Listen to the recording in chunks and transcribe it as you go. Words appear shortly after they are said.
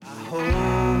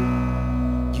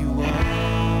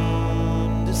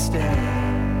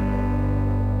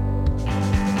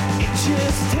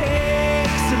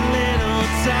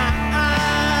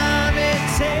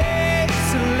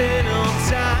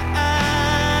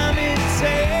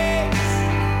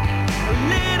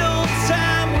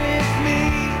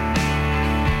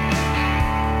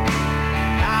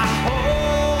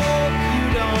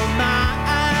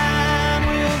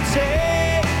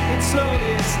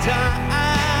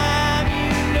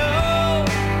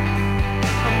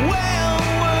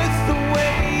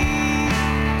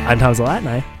I'm Tom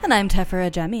Zalatinai. And I'm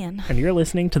Tefera Jemian. And you're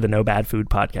listening to the No Bad Food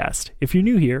Podcast. If you're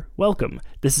new here, welcome.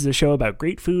 This is a show about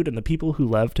great food and the people who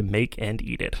love to make and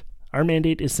eat it. Our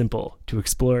mandate is simple: to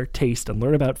explore, taste, and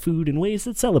learn about food in ways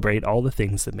that celebrate all the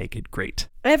things that make it great.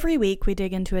 Every week, we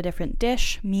dig into a different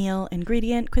dish, meal,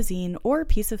 ingredient, cuisine, or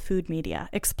piece of food media,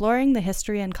 exploring the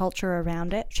history and culture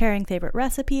around it, sharing favorite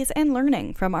recipes, and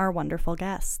learning from our wonderful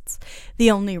guests.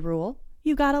 The only rule: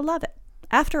 you gotta love it.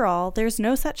 After all, there's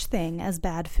no such thing as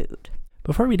bad food.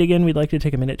 Before we dig in, we'd like to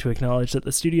take a minute to acknowledge that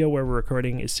the studio where we're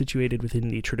recording is situated within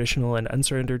the traditional and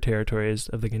unsurrendered territories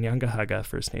of the Kanien'kehá:ka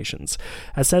First Nations.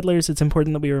 As settlers, it's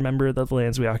important that we remember that the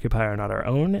lands we occupy are not our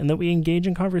own, and that we engage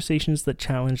in conversations that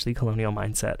challenge the colonial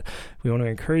mindset. We want to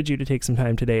encourage you to take some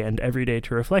time today and every day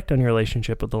to reflect on your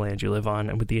relationship with the land you live on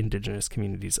and with the indigenous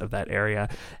communities of that area.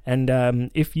 And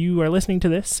if you are listening to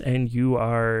this and you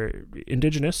are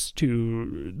indigenous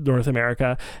to North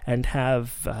America and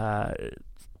have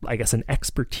an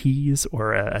expertise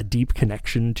or a deep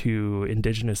connection to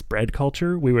indigenous bread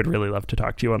culture, we would really love to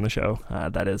talk to you on the show.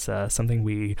 That is something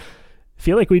we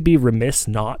feel like we'd be remiss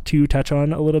not to touch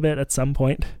on a little bit at some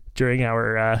point during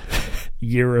our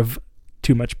year of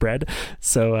too much bread.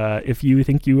 So if you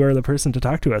think you are the person to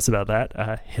talk to us about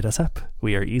that, hit us up.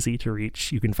 We are easy to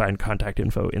reach. You can find contact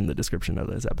info in the description of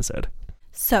this episode.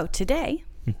 So today,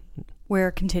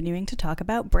 we're continuing to talk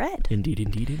about bread.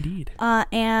 Indeed.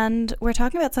 And we're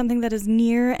talking about something that is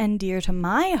near and dear to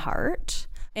my heart.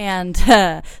 And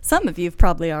some of you have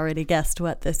probably already guessed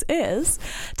what this is.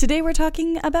 Today we're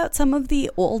talking about some of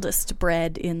the oldest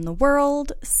bread in the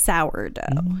world,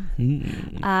 sourdough.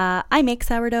 Mm-hmm. I make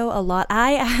sourdough a lot.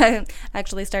 I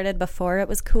actually started before it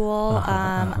was cool.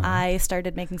 I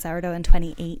started making sourdough in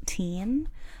 2018.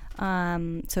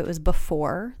 So it was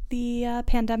before the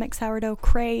pandemic sourdough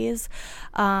craze.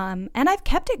 And I've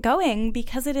kept it going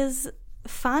because it is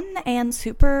fun and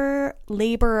super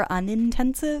labor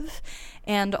unintensive,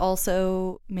 and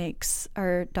also makes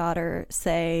our daughter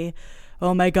say,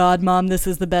 "Oh my God, Mom, this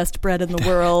is the best bread in the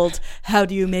world. How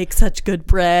do you make such good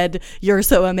bread? You're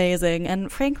so amazing."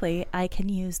 And frankly, I can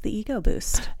use the ego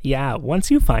boost. Yeah,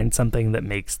 once you find something that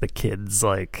makes the kids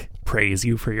praise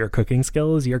you for your cooking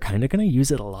skills, you're kind of going to use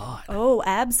it a lot. Oh,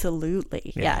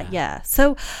 absolutely. Yeah.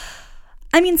 So,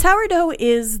 sourdough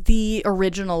is the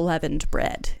original leavened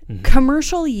bread. Mm-hmm.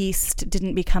 Commercial yeast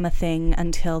didn't become a thing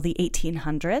until the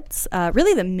 1800s,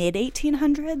 really the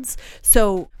mid-1800s.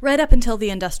 So right up until the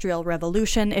Industrial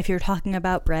Revolution, if you're talking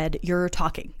about bread, you're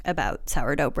talking about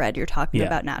sourdough bread. You're talking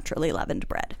about naturally leavened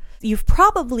bread. You've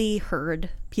probably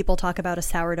heard people talk about a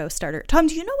sourdough starter. Tom,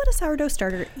 do you know what a sourdough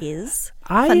starter is,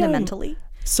 fundamentally?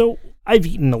 So I've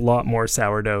eaten a lot more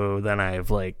sourdough than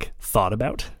I've thought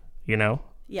about,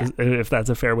 Yeah. If that's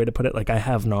a fair way to put it. I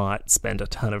have not spent a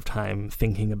ton of time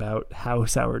thinking about how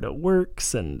sourdough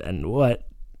works and what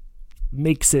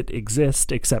makes it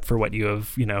exist, except for what you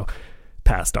have,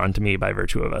 passed on to me by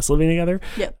virtue of us living together.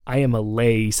 Yep. I am a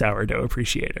lay sourdough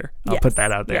appreciator. I'll put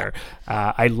that out there.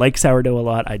 Yeah. I like sourdough a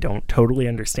lot. I don't totally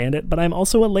understand it, but I'm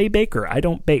also a lay baker. I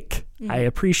don't bake. Mm-hmm. I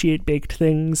appreciate baked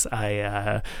things.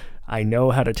 I know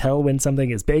how to tell when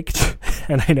something is baked,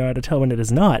 and I know how to tell when it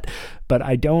is not, but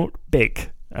I don't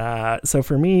bake. So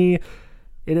for me,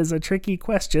 it is a tricky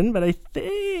question, but I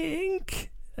think,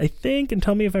 and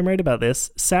tell me if I'm right about this,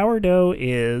 sourdough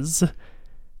is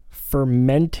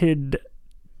fermented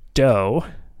dough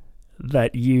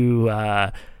that you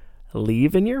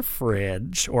leave in your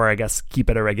fridge, or I guess keep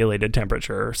at a regulated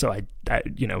temperature. So I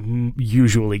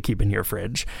usually keep in your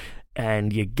fridge,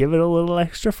 and you give it a little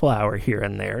extra flour here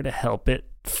and there to help it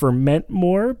ferment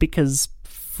more, because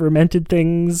fermented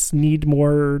things need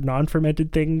more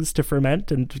non-fermented things to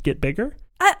ferment and to get bigger.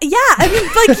 You're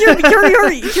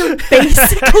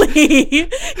basically,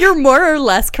 you're more or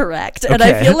less correct. And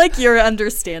I feel like your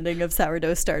understanding of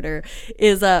sourdough starter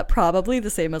is probably the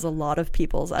same as a lot of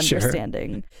people's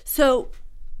understanding. Sure. So,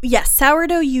 yes,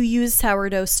 sourdough, you use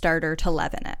sourdough starter to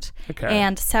leaven it. Okay.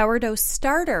 And sourdough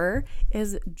starter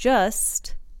is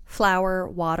just flour,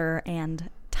 water, and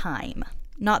thyme.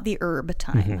 Not the herb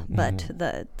thyme, but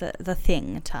the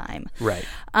thing thyme. Right.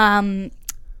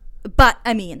 But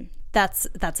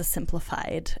that's a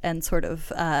simplified and sort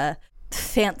of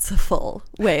fanciful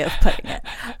way of putting it.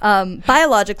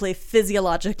 Biologically,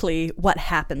 physiologically, what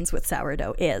happens with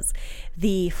sourdough is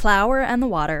the flour and the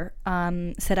water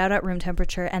sit out at room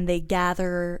temperature, and they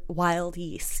gather wild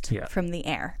yeast from the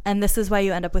air. And this is why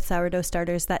you end up with sourdough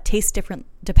starters that taste different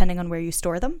depending on where you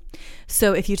store them.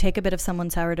 So if you take a bit of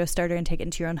someone's sourdough starter and take it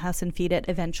into your own house and feed it,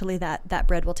 eventually that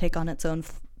bread will take on its own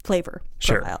flavor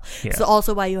Sure. profile. Yeah. So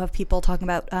also why you have people talking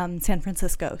about San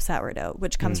Francisco sourdough,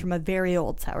 which comes from a very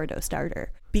old sourdough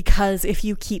starter. Because if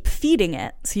you keep feeding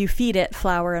it, so you feed it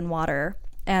flour and water,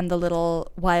 and the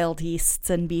little wild yeasts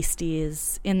and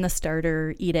beasties in the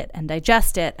starter eat it and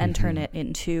digest it and turn it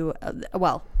into,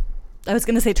 I was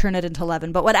going to say turn it into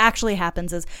leaven, but what actually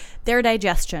happens is their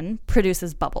digestion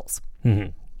produces bubbles.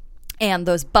 And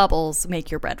those bubbles make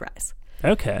your bread rise.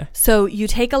 Okay. So you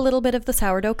take a little bit of the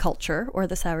sourdough culture or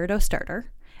the sourdough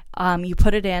starter. You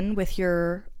put it in with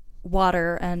your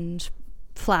water and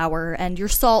flour and your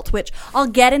salt, which I'll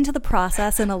get into the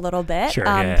process in a little bit. Sure,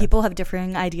 yeah. People have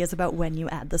differing ideas about when you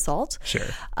add the salt. Sure.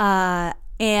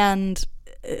 And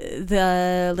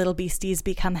the little beasties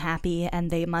become happy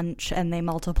and they munch and they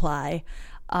multiply.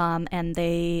 And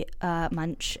they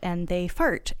munch and they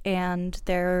fart. And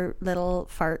their little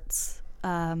farts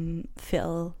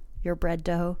fill your bread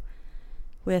dough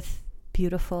with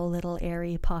beautiful little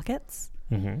airy pockets.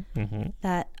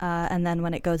 That and then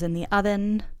when it goes in the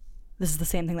oven, this is the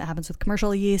same thing that happens with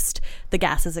commercial yeast. The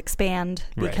gases expand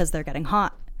because they're getting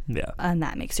hot. Yeah. And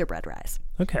that makes your bread rise.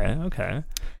 Okay.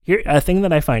 Here, a thing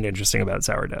that I find interesting about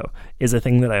sourdough is a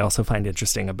thing that I also find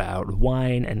interesting about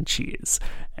wine and cheese.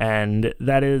 And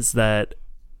that is that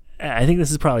I think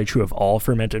this is probably true of all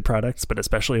fermented products, but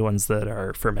especially ones that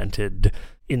are fermented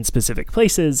in specific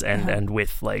places and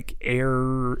with like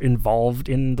air involved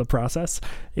in the process,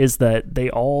 is that they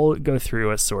all go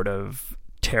through a sort of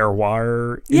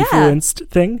terroir influenced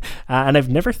thing. And I've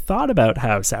never thought about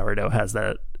how sourdough has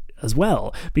that as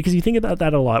well, because you think about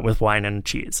that a lot with wine and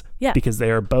cheese, because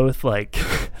they are both like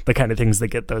the kind of things that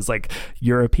get those like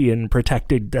European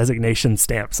protected designation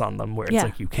stamps on them, where it's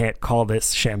like you can't call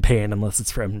this champagne unless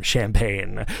it's from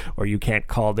Champagne, or you can't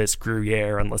call this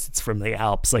Gruyere unless it's from the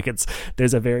Alps. Like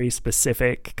there's a very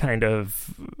specific kind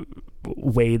of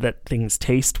way that things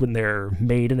taste when they're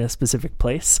made in a specific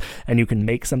place, and you can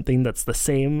make something that's the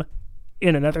same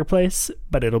in another place,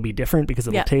 but it'll be different because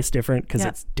it'll taste different because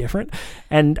it's different.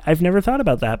 And I've never thought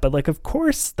about that, but like, of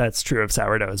course that's true of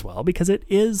sourdough as well, because it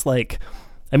is like,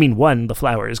 I mean, one, the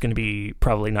flour is going to be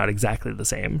probably not exactly the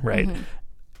same, right?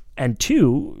 And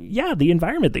two, the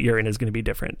environment that you're in is going to be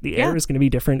different. The air is going to be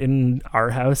different in our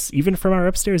house, even from our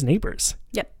upstairs neighbors.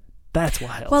 That's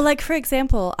wild. Well, like, for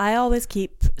example, I always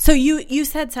keep... So you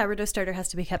said sourdough starter has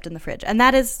to be kept in the fridge, and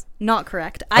that is not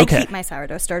correct. I keep my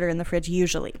sourdough starter in the fridge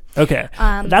usually. Okay.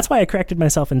 That's why I corrected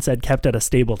myself and said kept at a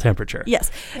stable temperature.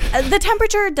 Yes. The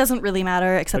temperature doesn't really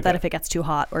matter, except that if it gets too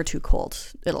hot or too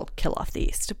cold, it'll kill off the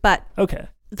yeast. But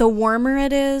the warmer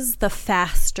it is, the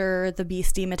faster the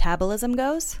beastie metabolism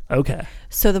goes. Okay.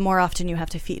 So the more often you have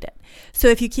to feed it. So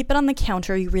if you keep it on the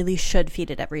counter, you really should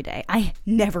feed it every day. I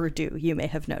never do, you may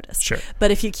have noticed. Sure.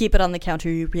 But if you keep it on the counter,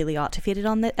 you really ought to feed it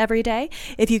on every day.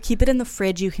 If you keep it in the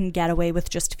fridge, you can get away with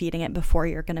just feeding it before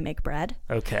you're going to make bread.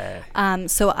 Okay.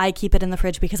 So I keep it in the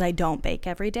fridge because I don't bake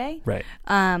every day. Right.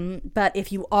 But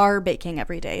if you are baking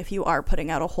every day, if you are putting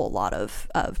out a whole lot of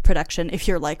production, if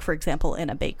you're like, for example, in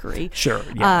a bakery, sure,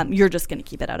 you're just going to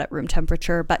keep it out at room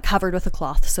temperature, but covered with a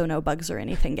cloth so no bugs or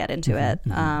anything get into it,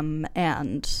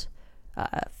 and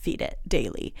feed it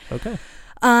daily. Okay.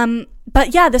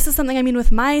 But yeah, this is something, I mean,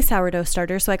 with my sourdough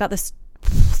starter, so I got this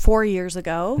 4 years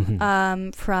ago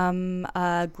from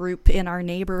a group in our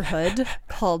neighborhood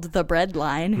called The Bread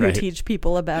Line, who teach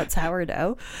people about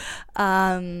sourdough.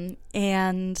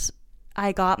 And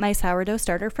I got my sourdough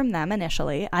starter from them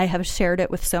initially. I have shared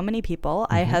it with so many people.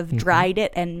 I have dried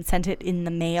it and sent it in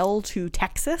the mail to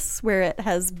Texas, where it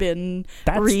has been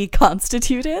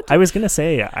reconstituted. I was going to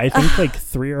say, I think like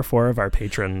 3 or 4 of our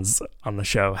patrons on the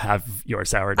show have your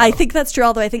sourdough. I think that's true,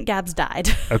 although I think Gab's died.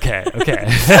 Okay.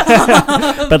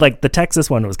 But like the Texas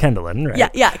one was Kendallin,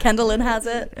 right? Yeah, Kendallin has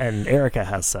it. And Erica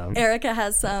has some.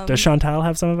 Does Chantal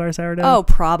have some of our sourdough? Oh,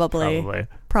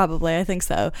 Probably, I think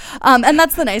so. And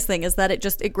that's the nice thing, is that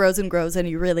it grows and grows, and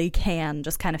you really can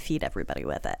just kind of feed everybody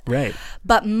with it. Right.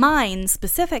 But mine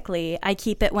specifically,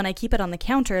 when I keep it on the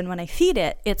counter and when I feed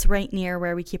it, it's right near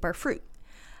where we keep our fruit.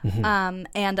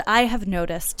 And I have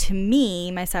noticed, to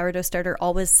me, my sourdough starter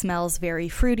always smells very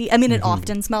fruity. I mean, it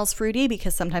often smells fruity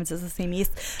because sometimes it's the same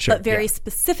yeast, but very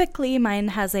specifically, mine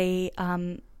has a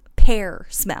pear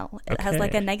smell. It has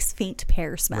like a nice faint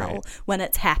pear smell when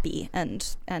it's happy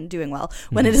and doing well.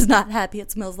 When it is not happy, it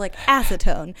smells like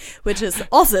acetone, which is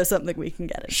also something we can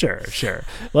get into. Sure.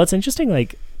 Well, it's interesting,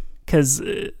 like, because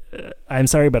I'm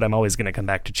sorry, but I'm always going to come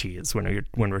back to cheese when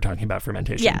we're talking about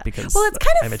fermentation, because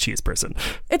I'm a cheese person.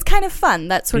 It's kind of fun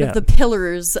that sort of the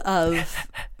pillars of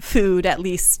food, at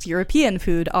least European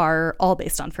food, are all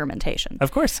based on fermentation.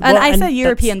 Of course. And I say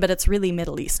European, but it's really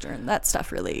Middle Eastern. That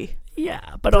stuff really Yeah,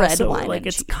 but bread, also, wine, like, and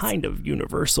it's cheese. kind of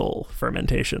universal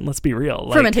fermentation. Let's be real.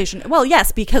 Like, Fermentation. Well,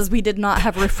 yes, because we did not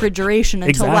have refrigeration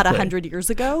until, what, Exactly. 100 years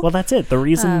ago? Well, that's it. The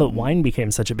reason that wine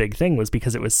became such a big thing was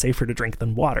because it was safer to drink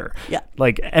than water. Yeah.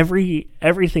 Like,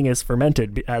 everything is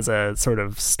fermented as a sort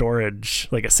of storage,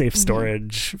 like a safe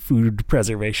storage, food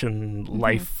preservation,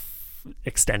 life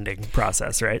extending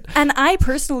process, right? And I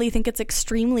personally think it's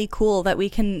extremely cool that we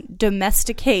can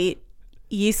domesticate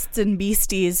yeasts and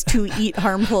beasties to eat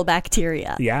harmful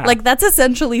bacteria. Yeah. Like, that's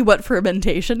essentially what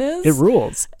fermentation is. It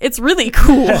rules. It's really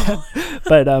cool.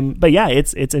 But yeah,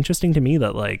 it's interesting to me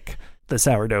that, like, the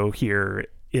sourdough here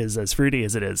is as fruity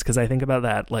as it is, because I think about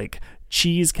that, like,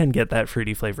 cheese can get that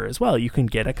fruity flavor as well. You can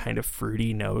get a kind of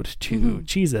fruity note to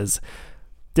cheeses,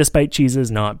 despite cheeses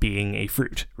not being a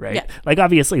fruit, right? Yeah. Like,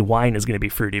 obviously wine is going to be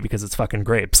fruity because it's fucking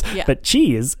grapes, Yeah. but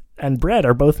cheese and bread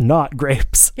are both not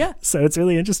grapes. Yeah. So it's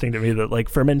really interesting to me that, like,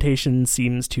 fermentation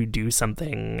seems to do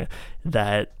something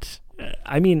that,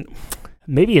 I mean,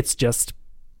 maybe it's just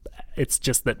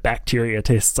that bacteria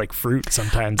tastes like fruit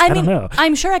sometimes. I don't know.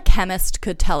 I'm sure a chemist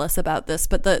could tell us about this,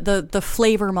 but the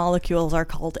flavor molecules are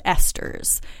called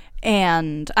esters.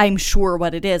 And I'm sure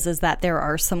what it is that there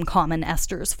are some common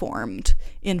esters formed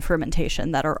in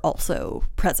fermentation that are also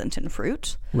present in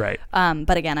fruit. Right.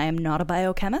 But again, I am not a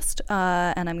biochemist,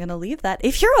 and I'm going to leave that.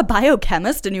 If you're a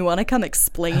biochemist and you want to come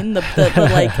explain the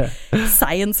like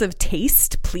science of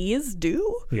taste, please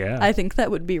do. Yeah. I think that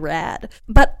would be rad.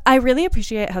 But I really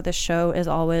appreciate how this show is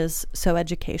always so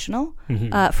educational.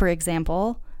 For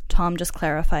example, Tom just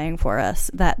clarifying for us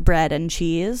that bread and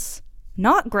cheese,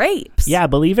 not grapes. Yeah,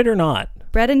 believe it or not.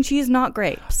 Bread and cheese, not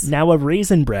grapes. Now, a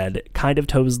raisin bread kind of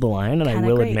toes the line, and I Kinda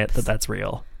will grapes. admit that that's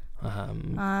real.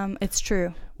 It's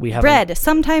true. We have Bread,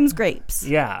 sometimes grapes.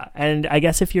 Yeah, and I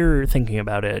guess if you're thinking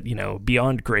about it, you know,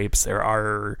 beyond grapes, there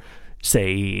are,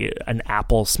 say, an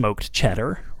apple smoked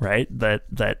cheddar, right?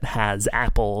 That has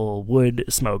apple wood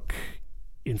smoke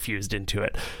infused into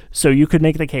it. So you could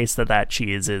make the case that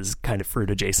cheese is kind of fruit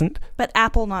adjacent. But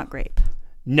apple, not grape.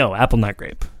 No, apple, not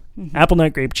grape. Apple,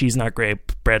 not grape. Cheese, not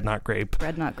grape. Bread, not grape.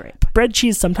 Bread, not grape. Bread,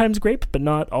 cheese, sometimes grape, but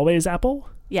not always apple.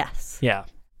 Yes. Yeah.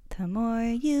 The more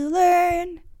you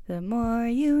learn, the more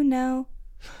you know.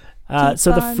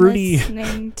 So the on fruity...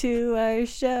 listening to our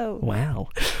show. Wow.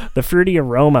 The fruity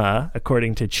aroma,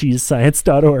 according to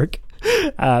cheesescience.org,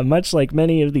 much like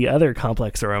many of the other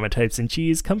complex aroma types in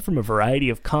cheese, come from a variety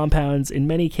of compounds. In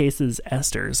many cases,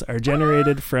 esters are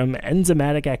generated from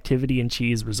enzymatic activity in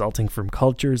cheese resulting from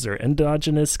cultures or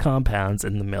endogenous compounds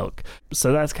in the milk.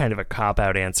 So that's kind of a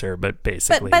cop-out answer, but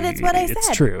basically But it's what I said.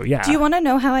 it's true, yeah. Do you want to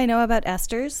know how I know about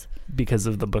esters? Because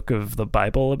of the book of the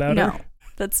Bible about No, her?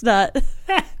 that's not.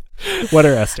 What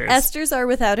are esters? Esters are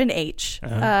without an H,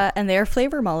 and they are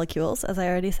flavor molecules, as I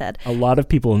already said. A lot of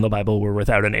people in the Bible were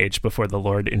without an H before the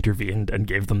Lord intervened and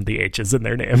gave them the H's in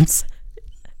their names.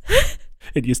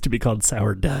 It used to be called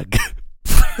Sour Doug.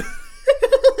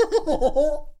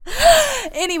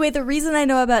 Anyway, the reason I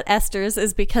know about esters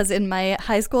is because in my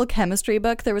high school chemistry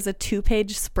book, there was a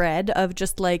 2-page spread of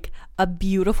just like a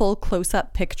beautiful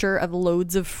close-up picture of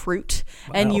loads of fruit.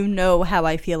 Wow. And you know how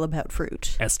I feel about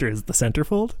fruit. Esther is the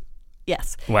centerfold?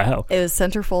 Yes. Wow. It was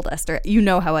centerfold ester. You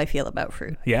know how I feel about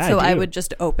fruit. Yeah, So I I do. would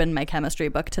just open my chemistry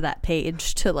book to that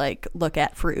page to like look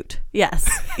at fruit. Yes.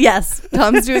 Yes.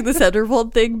 Tom's doing the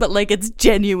centerfold thing, but like it's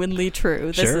genuinely true.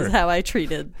 This Sure. is how I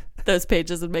treated those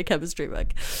pages in my chemistry book.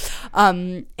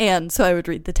 And so I would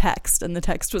read the text, and the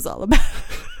text was all about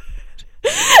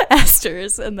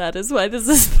esters, and that is why this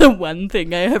is the one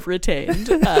thing I have retained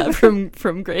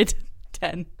from grade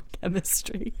 10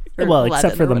 chemistry. Or Well,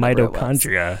 except 11 for or the whatever it was.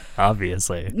 mitochondria,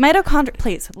 obviously.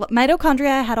 Mitochondria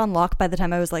I had on lock by the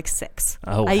time I was like 6.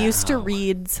 Oh, I used to wow.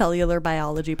 read cellular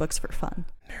biology books for fun.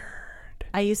 Nerd.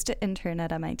 I used to intern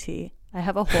at MIT. I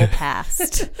have a whole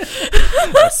past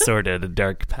A sordid,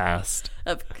 dark past.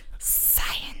 of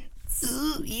science.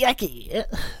 Ooh, yucky.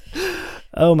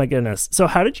 Oh my goodness. So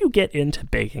how did you get into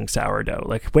baking sourdough?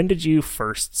 Like, when did you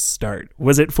first start?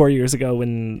 Was it 4 years ago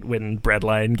when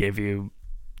Breadline gave you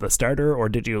the starter, or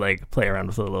did you like play around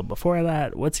with it a little before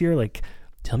that? What's your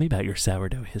tell me about your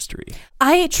sourdough history.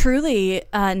 I truly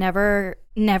never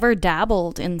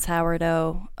dabbled in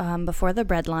sourdough before the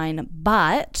Breadline,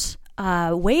 but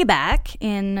way back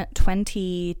in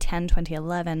 2010,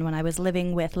 2011, when I was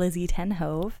living with Lizzie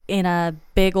Tenhove in a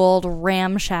big old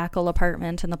ramshackle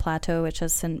apartment in the Plateau, which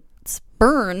has since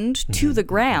burned to the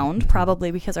ground,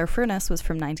 probably because our furnace was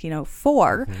from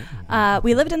 1904.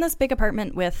 We lived in this big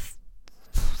apartment with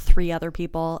 3 other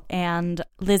people, and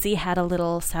Lizzie had a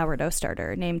little sourdough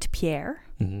starter named Pierre,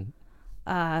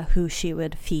 who she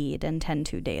would feed and tend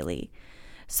to daily.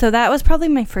 So that was probably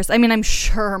my first. I mean, I'm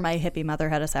sure my hippie mother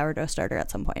had a sourdough starter at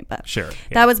some point, but Sure.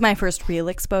 that was my first real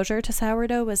exposure to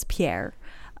sourdough was Pierre.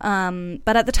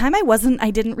 But at the time I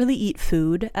didn't really eat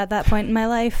food at that point in my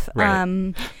life.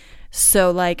 Right.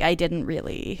 So like I didn't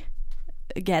really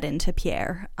get into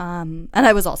Pierre. And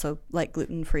I was also like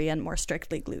gluten-free and more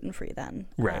strictly gluten-free then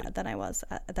than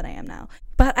I am now.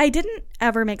 But I didn't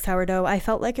ever make sourdough. I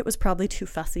felt like it was probably too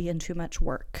fussy and too much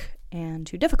work and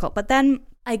too difficult. But then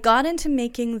I got into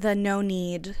making the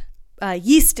no-knead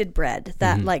yeasted bread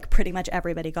that like pretty much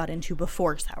everybody got into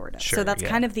before sourdough. Sure, so that's yeah.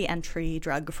 kind of the entry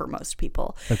drug for most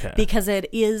people. Okay. Because it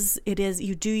is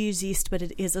you do use yeast, but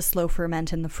it is a slow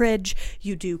ferment in the fridge.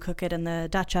 You do cook it in the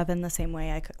Dutch oven the same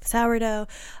way I cook the sourdough.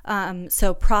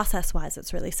 So process wise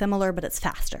it's really similar, but it's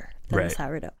faster than the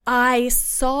sourdough. I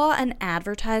saw an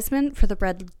advertisement for the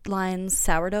Breadlines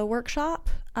sourdough workshop.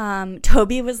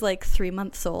 Toby was like 3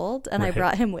 months old and I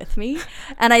brought him with me,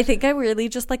 and I think I really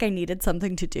just like I needed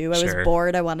something to do. I was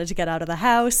bored. I wanted to get out of the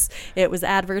house. It was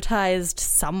advertised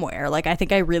somewhere. Like I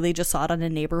think I really just saw it on a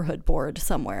neighborhood board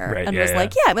somewhere and was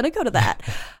like, yeah, I'm gonna go to that.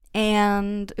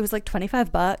 And it was like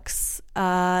 $25,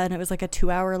 and it was like a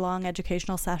 2-hour long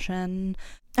educational session.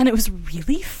 And it was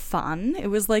really fun. It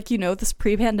was like, this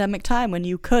pre-pandemic time when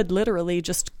you could literally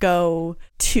just go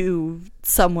to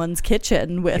someone's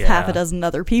kitchen with half a dozen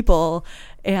other people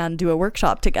and do a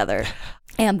workshop together.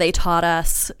 And they taught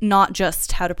us not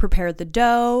just how to prepare the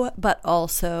dough, but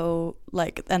also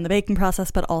and the baking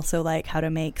process, but also like how to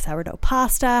make sourdough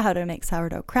pasta, how to make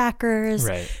sourdough crackers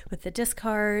with the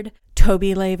discard.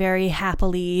 Toby lay very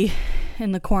happily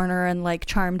in the corner and like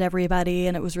charmed everybody,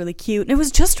 and it was really cute. And it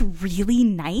was just really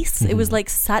nice. It was like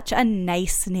such a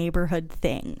nice neighborhood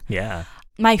thing. Yeah.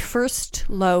 My first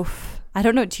loaf, I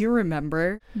don't know, do you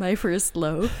remember my first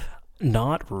loaf?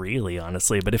 Not really,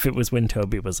 honestly, but if it was when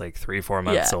Toby was like 3-4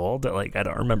 months old, like I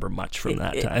don't remember much from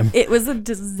that time. It was a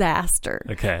disaster.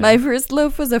 Okay. My first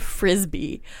loaf was a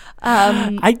Frisbee.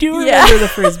 I do remember the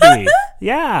Frisbee.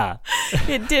 Yeah.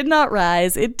 It did not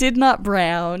rise. It did not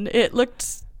brown. It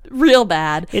looked real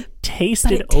bad. It tasted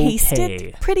but it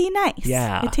tasted pretty nice.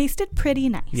 Yeah. It tasted pretty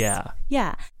nice. Yeah.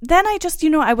 Yeah. Then I just,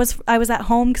 I was at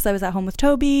home because I was at home with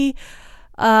Toby.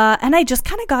 And I just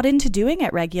kind of got into doing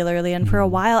it regularly. And for a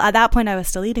while, at that point, I was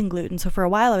still eating gluten. So for a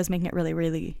while, I was making it really,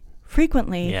 really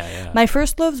frequently. Yeah. My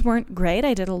first loaves weren't great.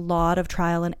 I did a lot of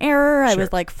trial and error. I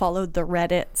was like followed the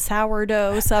Reddit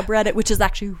sourdough subreddit, which is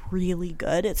actually really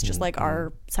good. It's just like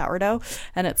our sourdough.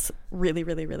 And it's really,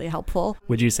 really, really helpful.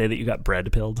 Would you say that you got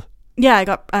bread pilled? Yeah, I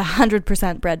got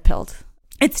 100% bread pilled.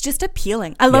 It's just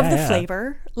appealing. I love the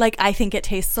flavor. Like, I think it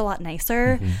tastes a lot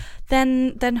nicer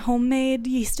than homemade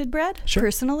yeasted bread,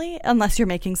 personally, unless you're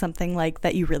making something like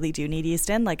that you really do need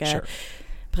yeast in, like a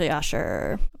brioche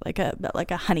or like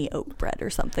a honey oat bread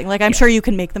or something. Like, I'm sure you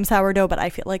can make them sourdough, but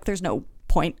I feel like there's no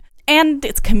point. And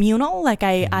it's communal. Like,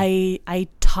 I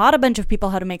taught a bunch of people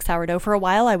how to make sourdough for a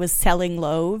while. I was selling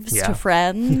loaves to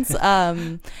friends.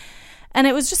 And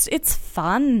it was just, it's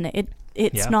fun.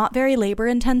 It's not very labor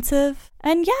intensive.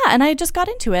 And and I just got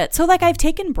into it. So like I've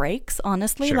taken breaks,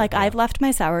 honestly. I've left my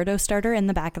sourdough starter in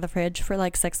the back of the fridge for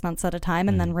like 6 months at a time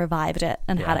and then revived it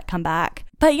and had it come back.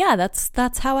 But yeah,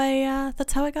 that's how I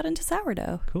got into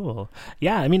sourdough. Cool.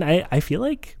 Yeah, I mean I feel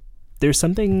like there's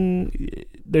something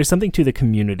to the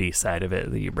community side of it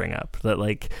that you bring up, that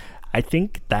like I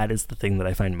think that is the thing that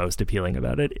I find most appealing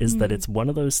about it, is that it's one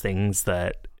of those things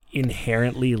that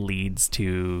inherently leads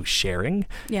to sharing.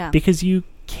 Yeah. Because you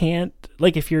can't,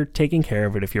 like, if you're taking care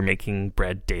of it, if you're making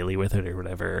bread daily with it or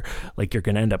whatever, like, you're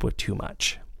going to end up with too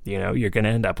much. You're going to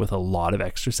end up with a lot of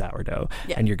extra sourdough,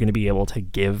 and you're going to be able to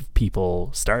give people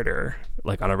starter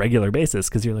like on a regular basis,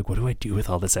 because you're like, what do I do with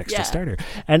all this extra starter?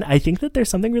 And I think that there's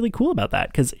something really cool about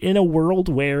that, because in a world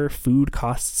where food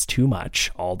costs too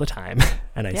much all the time,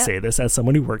 and I say this as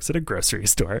someone who works at a grocery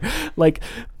store, like,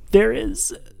 there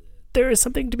is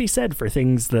something to be said for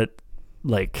things that,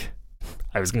 like,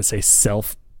 I was going to say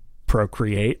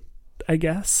self-procreate, I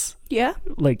guess. Yeah.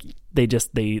 Like, they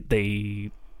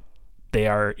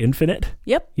are infinite.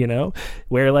 Yep.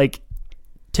 Where, like,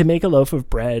 to make a loaf of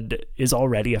bread is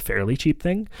already a fairly cheap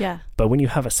thing. Yeah. But when you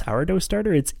have a sourdough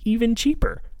starter, it's even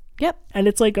cheaper. Yep. And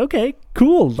it's like, okay,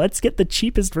 cool. Let's get the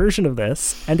cheapest version of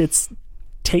this. And it's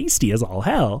tasty as all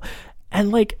hell.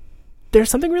 And, like, there's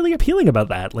something really appealing about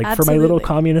that. Like, for my little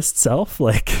communist self,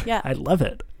 like, I love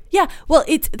it. Yeah. Well,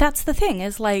 that's the thing,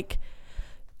 is like,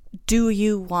 do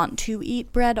you want to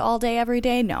eat bread all day, every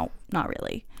day? No, not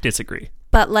really. Disagree.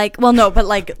 But like, well, no, but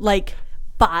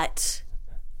but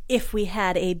if we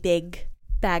had a big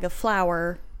bag of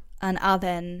flour, an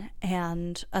oven,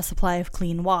 and a supply of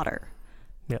clean water,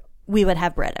 we would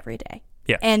have bread every day.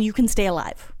 Yeah. And you can stay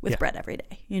alive with Yeah. bread every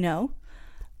day, you know?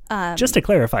 Just to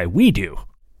clarify, we do.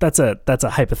 That's a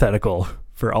hypothetical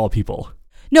for all people.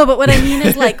 No, but what I mean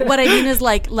is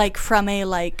like from a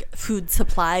like food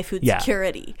supply, food Yeah.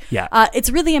 security. Yeah. It's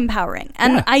really empowering.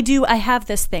 And Yeah. I have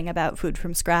this thing about food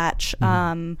from scratch.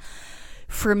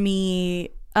 For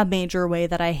me, a major way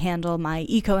that I handle my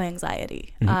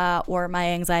eco-anxiety or my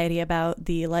anxiety about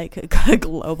the like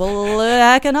global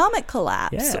economic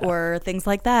collapse Yeah. or things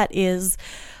like that is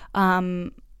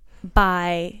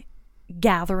by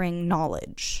gathering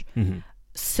knowledge.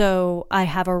 So I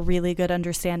have a really good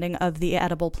understanding of the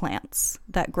edible plants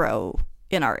that grow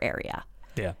in our area.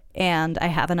 Yeah. And I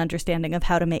have an understanding of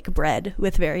how to make bread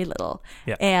with very little.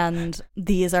 Yeah. And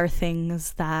these are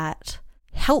things that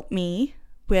help me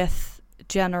with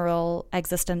general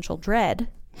existential dread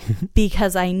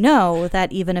because I know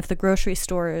that even if the grocery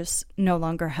stores no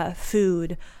longer have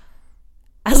food,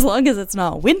 as long as it's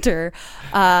not winter,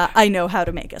 I know how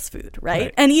to make us food,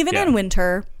 right? And even in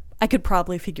winter, I could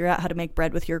probably figure out how to make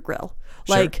bread with your grill.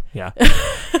 Sure. Like, yeah.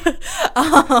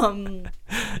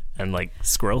 And like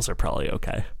squirrels are probably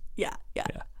okay. Yeah.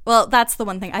 Well, that's the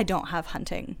one thing. I don't have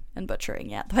hunting and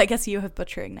butchering yet. But I guess you have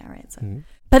butchering now, right? So.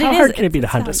 But How hard can it be to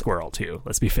hunt a squirrel too?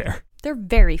 Let's be fair. They're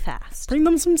very fast. Bring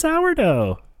them some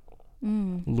sourdough.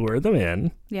 Lure them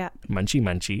in. Yeah. Munchy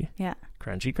munchy. Yeah.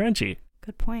 Crunchy crunchy.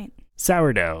 Good point.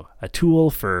 Sourdough, a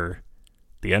tool for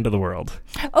the end of the world.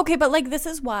 Okay, but like this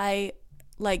is why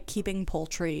like keeping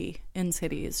poultry in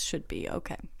cities should be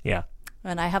okay. Yeah.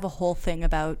 And I have a whole thing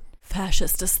about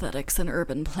fascist aesthetics and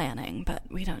urban planning, but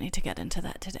we don't need to get into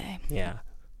that today. Yeah.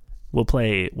 We'll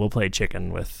play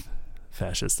chicken with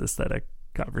fascist aesthetic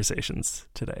conversations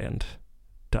today and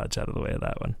dodge out of the way of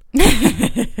that one.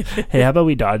 Hey, how about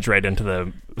we dodge right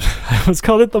into I almost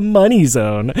called it the money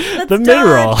zone. The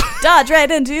mid-roll. Dodge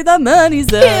right into the money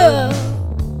zone.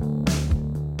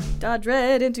 Dodge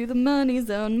right into the money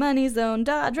zone,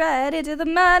 dodge right into the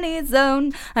money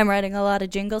zone. I'm writing a lot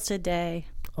of jingles today.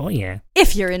 Oh, yeah.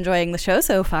 If you're enjoying the show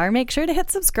so far, make sure to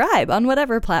hit subscribe on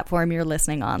whatever platform you're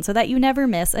listening on so that you never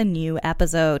miss a new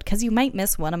episode, because you might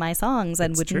miss one of my songs,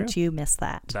 and wouldn't you miss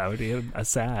that? That would be a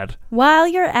sad. While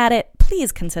you're at it,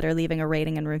 please consider leaving a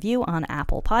rating and review on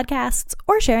Apple Podcasts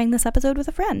or sharing this episode with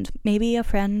a friend. Maybe a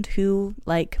friend who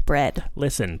like bread.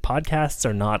 Listen, podcasts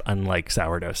are not unlike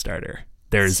Sourdough Starter.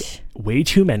 There's way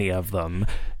too many of them.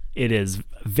 It is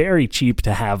very cheap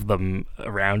to have them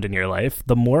around in your life.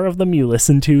 The more of them you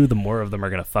listen to, the more of them are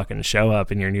going to fucking show up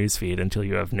in your newsfeed until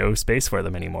you have no space for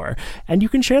them anymore. And you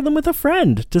can share them with a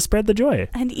friend to spread the joy.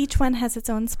 And each one has its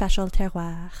own special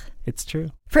terroir. It's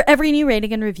true. For every new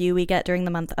rating and review we get during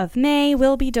the month of May,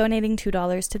 we'll be donating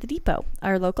 $2 to the Depot,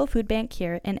 our local food bank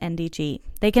here in NDG.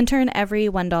 They can turn every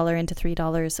 $1 into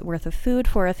 $3 worth of food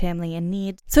for a family in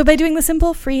need. So by doing the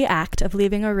simple free act of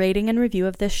leaving a rating and review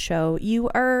of this show, you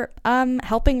are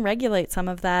helping regulate some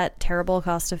of that terrible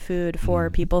cost of food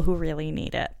for people who really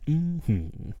need it.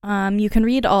 You can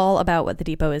read all about what the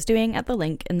Depot is doing at the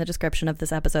link in the description of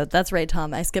this episode. That's right,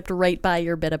 Tom. I skipped right by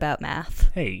your bit about math.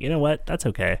 Hey, you know what? That's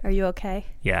okay. Are you okay?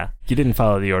 Yeah. You didn't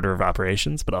follow the order of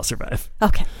operations, but I'll survive.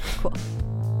 Okay, cool.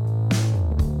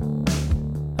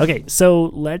 Okay, so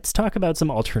let's talk about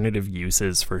some alternative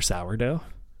uses for sourdough,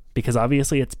 because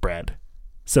obviously it's bread.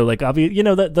 So like,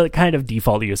 the kind of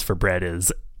default use for bread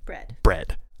is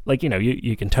bread. Like,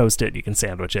 you can toast it, you can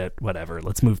sandwich it, whatever.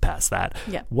 Let's move past that.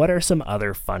 Yeah. What are some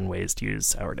other fun ways to use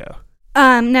sourdough?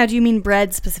 Now, do you mean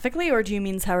bread specifically, or do you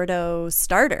mean sourdough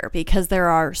starter? Because there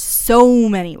are so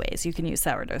many ways you can use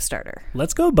sourdough starter.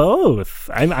 Let's go both.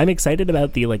 I'm excited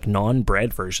about the like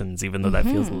non-bread versions, even though that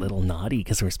feels a little naughty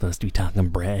because we're supposed to be talking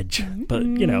bread. But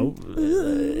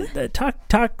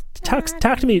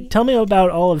talk to me. Tell me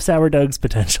about all of Sourdough's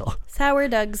potential.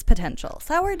 Sourdough's potential.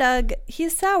 Sourdough,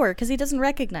 he's sour because he doesn't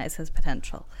recognize his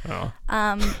potential. Oh.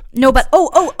 No, but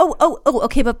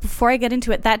okay. But before I get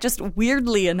into it, that just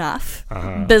weirdly enough.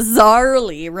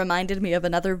 Bizarrely reminded me of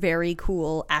another very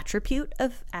cool attribute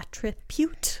of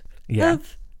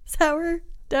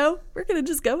sourdough. We're gonna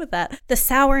just go with that. The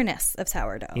sourness of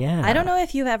sourdough. Yeah. I don't know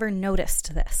if you've ever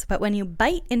noticed this, but when you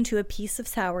bite into a piece of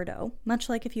sourdough, much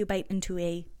like if you bite into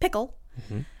a pickle,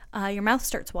 your mouth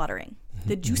starts watering.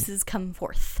 The juices come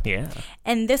forth. Yeah.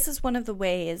 And this is one of the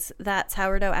ways that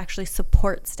sourdough actually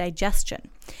supports digestion,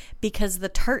 because the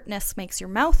tartness makes your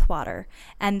mouth water,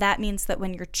 and that means that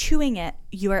when you're chewing it,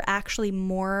 you are actually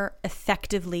more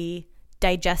effectively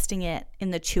digesting it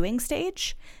in the chewing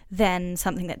stage than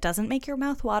something that doesn't make your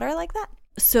mouth water like that.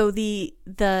 So the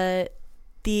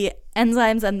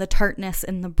enzymes and the tartness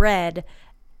in the bread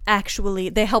actually,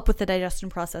 they help with the digestion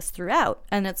process throughout,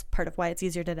 and it's part of why it's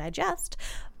easier to digest.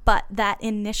 But that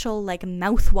initial like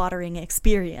mouth-watering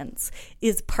experience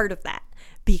is part of that,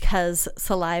 because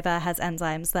saliva has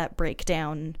enzymes that break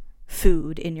down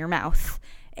food in your mouth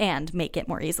and make it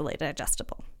more easily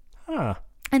digestible. Huh.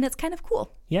 And it's kind of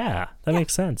cool. Yeah, that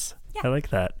makes sense. Yeah. I like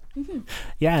that.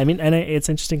 Yeah, I mean, and it's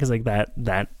interesting because like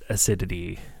that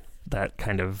acidity, that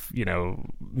kind of, you know,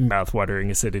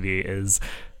 mouth-watering acidity is,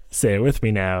 say it with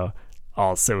me now,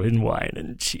 also in wine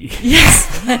and cheese.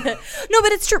 Yes. No,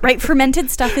 but it's true, right? Fermented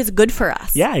stuff is good for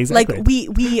us. Yeah, exactly.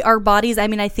 Like we our bodies, I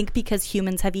mean, I think because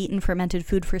humans have eaten fermented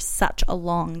food for such a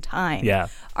long time,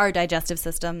 our digestive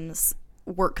systems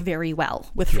work very well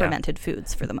with fermented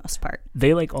foods for the most part.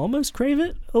 They like almost crave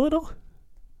it a little.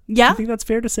 Yeah. I think that's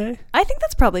fair to say. I think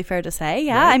that's probably fair to say.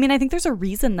 Yeah. Right? I mean, I think there's a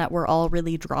reason that we're all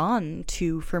really drawn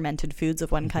to fermented foods of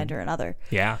one kind or another.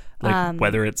 Yeah. Like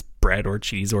whether it's bread or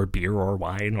cheese or beer or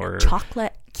wine or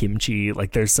chocolate, kimchi,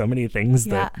 like there's so many things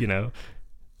that, you know.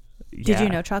 Did you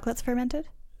know chocolate's fermented?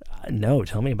 No,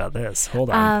 tell me about this. Hold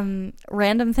on.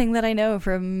 Random thing that I know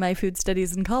from my food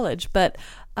studies in college, but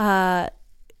when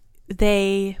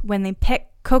they pick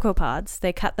cocoa pods,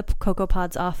 they cut the cocoa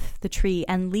pods off the tree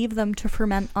and leave them to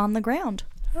ferment on the ground.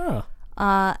 Oh.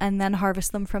 And then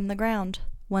harvest them from the ground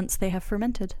once they have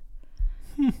fermented.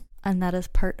 And that is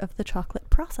part of the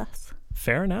chocolate process.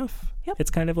 Fair enough. Yep.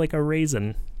 It's kind of like a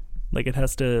raisin. Like it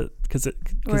has to,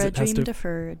 or a dream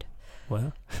deferred.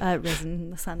 What? Risen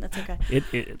in the sun. That's okay.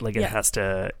 It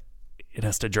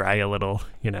has to dry a little,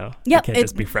 you know. Yeah, it can't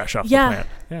just be fresh off the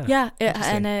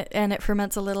plant. And it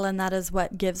ferments a little, and that is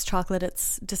what gives chocolate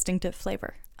its distinctive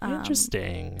flavor.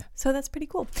 Interesting. So that's pretty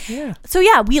cool. Yeah. So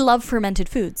yeah, we love fermented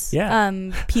foods.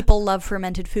 Yeah. People love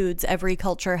fermented foods. Every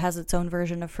culture has its own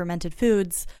version of fermented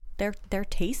foods. They're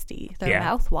tasty. They're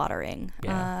mouth-watering.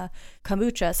 Yeah.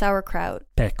 Kombucha, sauerkraut,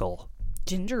 pickle,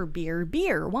 ginger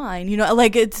beer, wine. You know,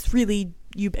 like it's really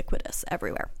ubiquitous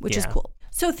everywhere, which is cool.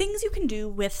 So things you can do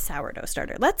with sourdough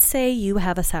starter. Let's say you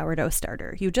have a sourdough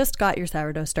starter. You just got your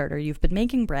sourdough starter. You've been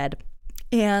making bread.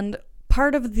 And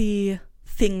part of the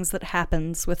things that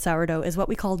happens with sourdough is what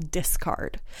we call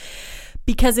discard.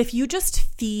 Because if you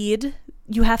just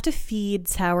you have to feed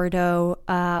sourdough.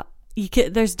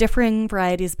 There's differing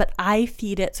varieties, but I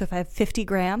feed it. So if I have 50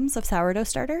 grams of sourdough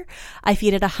starter, I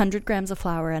feed it 100 grams of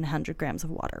flour and 100 grams of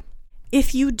water.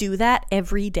 If you do that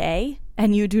every day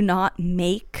and you do not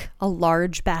make a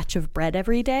large batch of bread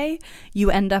every day, you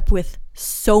end up with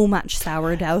so much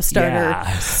sourdough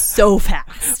starter so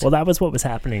fast. Well, that was what was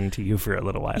happening to you for a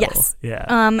little while. Yes.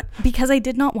 Yeah. Because I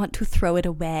did not want to throw it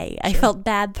away. Sure. I felt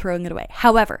bad throwing it away.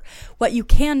 However, what you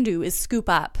can do is scoop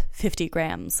up 50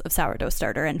 grams of sourdough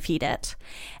starter and feed it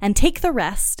and take the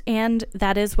rest, and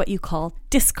that is what you call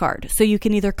discard. So you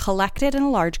can either collect it in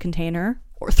a large container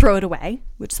or throw it away,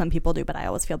 which some people do, but I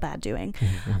always feel bad doing.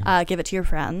 Give it to your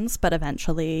friends, but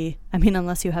eventually, I mean,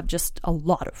 unless you have just a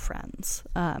lot of friends,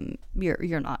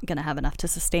 you're not going to have enough to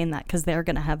sustain that because they're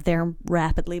going to have their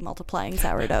rapidly multiplying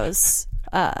sourdoughs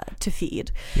to feed.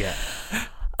 Yeah.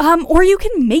 Or you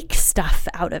can make stuff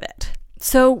out of it.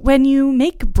 So when you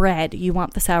make bread, you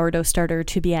want the sourdough starter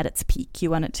to be at its peak. You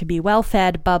want it to be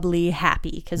well-fed, bubbly,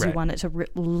 happy, because you want it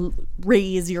to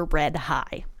raise your bread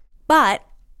high. But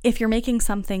if you're making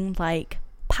something like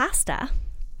pasta,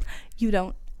 you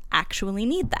don't actually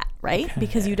need that, right? Okay.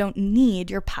 Because you don't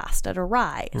need your pasta to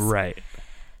rise. Right.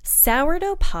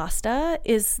 Sourdough pasta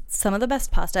is some of the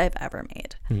best pasta I've ever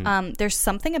made. There's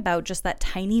something about just that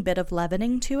tiny bit of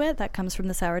leavening to it that comes from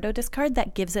the sourdough discard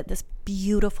that gives it this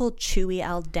beautiful, chewy,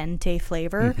 al dente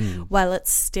flavor while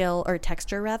it's still, or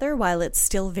texture rather, while it's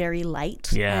still very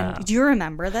light. Yeah. And do you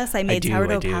remember this? I made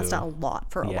sourdough pasta a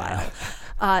lot for a while.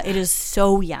 It is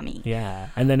so yummy. Yeah.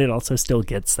 And then it also still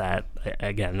gets that,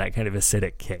 again, that kind of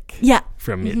acidic kick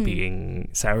from it being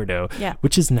sourdough,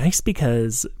 which is nice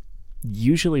because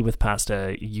usually with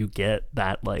pasta, you get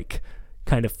that like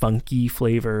kind of funky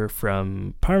flavor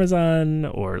from Parmesan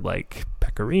or like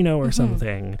pecorino or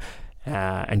something.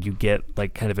 And you get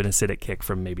like kind of an acidic kick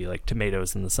from maybe like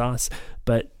tomatoes in the sauce.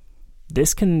 But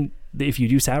this can, if you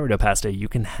do sourdough pasta, you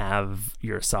can have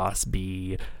your sauce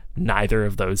be neither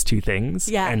of those two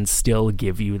things and still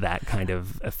give you that kind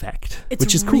of effect,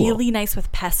 which is cool. It's really nice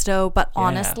with pesto, but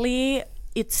honestly,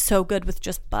 it's so good with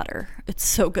just butter. It's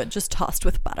so good just tossed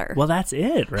with butter. Well, that's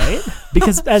it, right?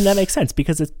 And that makes sense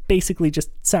because it's basically just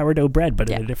sourdough bread, but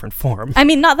in a different form. I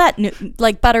mean, not that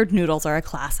like buttered noodles are a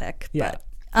classic. Yeah.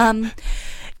 But,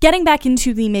 getting back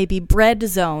into the maybe bread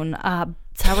zone,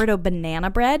 sourdough banana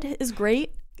bread is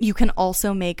great. You can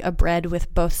also make a bread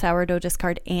with both sourdough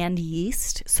discard and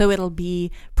yeast. So it'll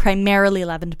be primarily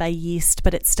leavened by yeast,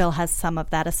 but it still has some of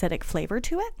that acidic flavor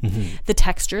to it. Mm-hmm. The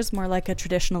texture is more like a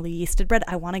traditionally yeasted bread.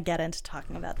 I want to get into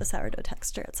talking about the sourdough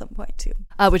texture at some point too,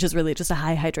 which is really just a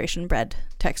high hydration bread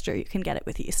texture. You can get it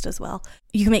with yeast as well.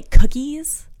 You can make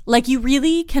cookies. Like, you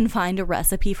really can find a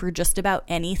recipe for just about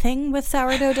anything with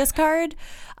sourdough discard.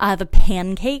 The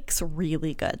pancakes,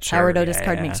 really good. Sure, Sourdough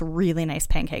discard makes really nice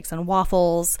pancakes and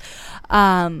waffles,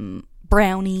 brownies,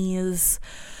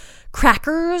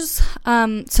 crackers.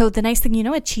 So the nice thing, a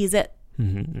Cheez-It.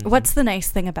 Mm-hmm. What's the nice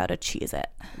thing about a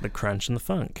Cheez-It? The crunch and the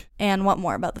funk. And what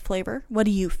more about the flavor? What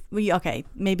do you okay,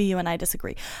 maybe you and I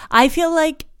disagree. I feel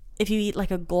like if you eat like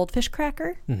a Goldfish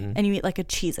cracker and you eat like a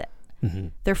Cheez-It,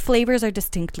 their flavors are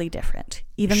distinctly different,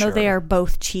 even though they are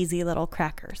both cheesy little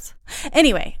crackers.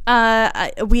 Anyway,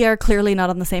 we are clearly not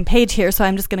on the same page here, so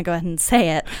I'm just going to go ahead and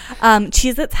say it.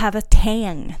 Cheez-Its have a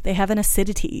tang. They have an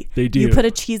acidity. They do. You put a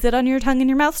Cheez-It on your tongue and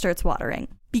your mouth starts watering.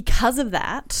 Because of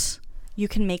that, you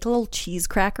can make little cheese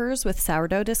crackers with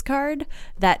sourdough discard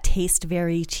that taste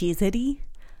very Cheez-It-y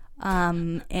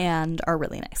and are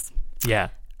really nice. Yeah.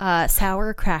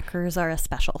 Sour crackers are a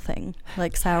special thing.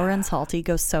 Like, sour and salty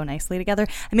go so nicely together.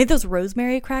 I made those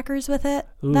rosemary crackers with it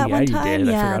one time. You did.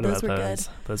 Yeah, I forgot those about were those.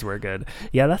 good. Those were good.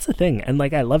 Yeah, that's the thing. And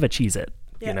like, I love a Cheez-It.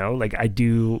 You know, like I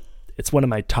do. It's one of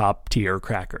my top tier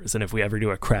crackers. And if we ever do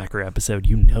a cracker episode,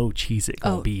 Cheez-It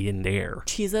will be in there.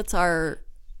 Cheez-Its are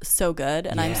so good,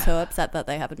 and I'm so upset that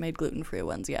they haven't made gluten-free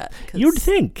ones yet. You'd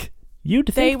think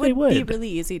they would be really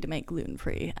easy to make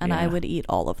gluten-free, and I would eat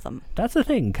all of them. That's the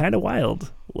thing, kind of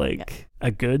wild. Like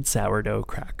a good sourdough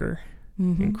cracker,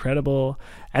 incredible.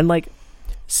 And like,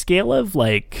 scale of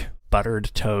like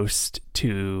buttered toast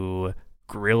to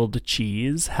grilled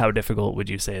cheese, how difficult would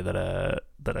you say that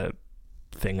a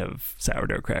thing of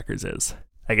sourdough crackers is?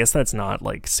 I guess that's not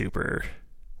like super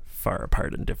far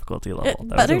apart in difficulty level.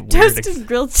 Buttered toast and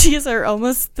grilled cheese are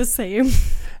almost the same.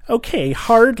 Okay,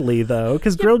 hardly though,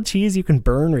 because grilled cheese you can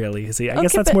burn really easy. I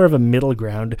guess that's more of a middle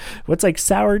ground. What's like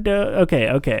sourdough?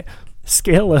 Okay.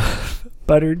 Scale of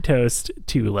buttered toast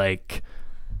to like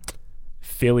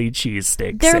Philly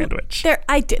cheesesteak sandwich.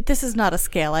 This is not a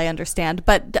scale, I understand,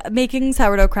 but making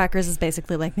sourdough crackers is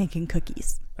basically like making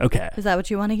cookies. Okay. Is that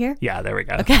what you want to hear? Yeah, there we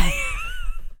go. Okay.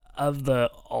 Of the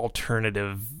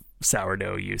alternative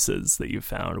sourdough uses that you've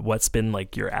found, what's been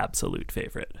like your absolute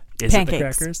favorite? Is pancakes. It the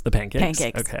crackers? The pancakes?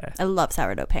 Pancakes. Okay. I love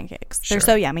sourdough pancakes. Sure. They're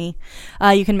so yummy.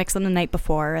 You can mix them the night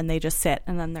before and they just sit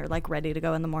and then they're like ready to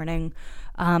go in the morning.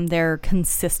 They're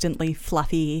consistently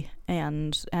fluffy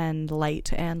and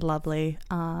light and lovely.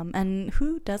 And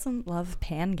who doesn't love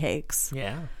pancakes?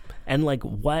 Yeah. And like,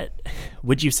 what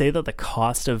would you say that the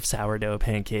cost of sourdough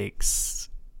pancakes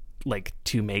like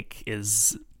to make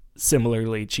is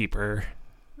similarly cheaper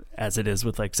as it is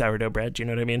with like sourdough bread? Do you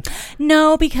know what I mean?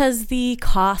 No, because the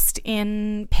cost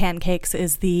in pancakes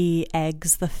is the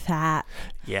eggs, the fat,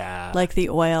 like the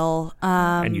oil,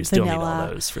 and you still vanilla. need all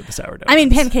those for the sourdough. I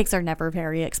mean, pancakes are never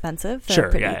very expensive.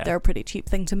 They're a pretty cheap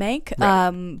thing to make.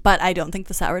 Right. But I don't think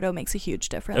the sourdough makes a huge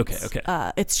difference. Okay.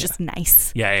 It's just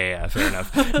nice. Yeah. Fair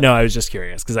enough. No, I was just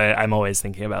curious because I'm always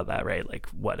thinking about that, right? Like,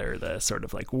 what are the sort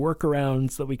of like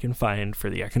workarounds that we can find for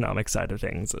the economic side of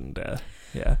things? And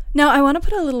Now, I want to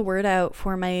put a little word out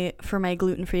for my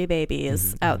gluten-free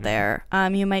babies out there.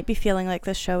 You might be feeling like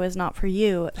this show is not for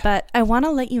you, but I want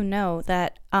to let you know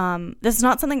that this is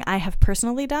not something I have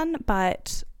personally done,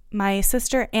 but my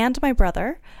sister and my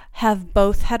brother have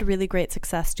both had really great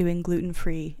success doing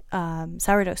gluten-free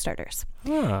sourdough starters.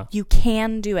 You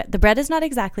can do it. The bread is not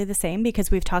exactly the same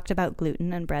because we've talked about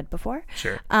gluten and bread before.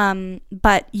 Sure.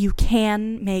 But you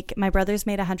can make, my brother's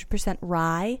made 100%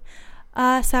 rye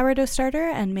sourdough starter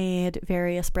and made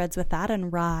various breads with that,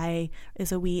 and rye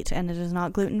is a wheat and it is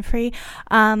not gluten-free.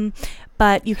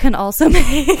 But you can also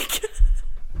make...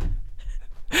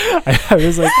 I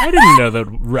was like, I didn't know that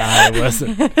rye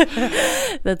wasn't.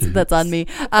 That's on me.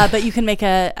 But you can make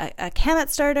a Kamut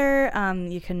starter.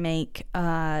 You can make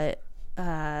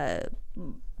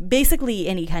basically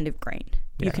any kind of grain.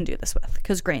 You can do this with,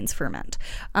 because grains ferment.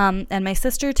 And my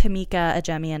sister Tamika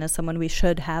Ajemian is someone we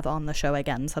should have on the show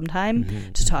again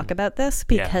sometime to talk about this,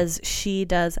 because she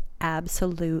does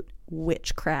absolute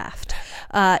witchcraft.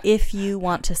 If you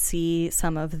want to see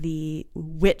some of the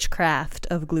witchcraft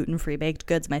of gluten-free baked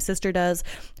goods, my sister does.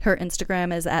 Her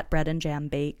Instagram is at Bread and Jam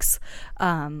Bakes.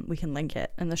 We can link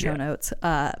it in the show notes.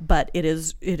 But it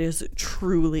is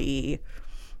truly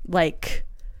like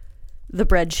the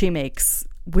bread she makes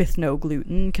with no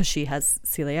gluten, because she has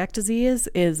celiac disease,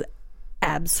 is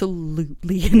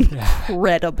absolutely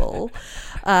incredible.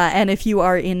 And if you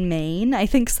are in Maine, I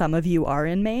think some of you are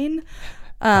in Maine.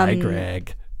 Hi,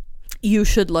 Greg. You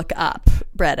should look up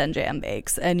Bread and Jam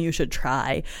Bakes, and you should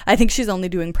try. I think she's only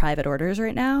doing private orders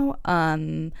right now.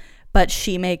 But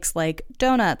she makes like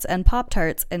donuts and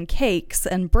Pop-Tarts and cakes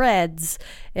and breads,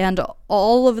 and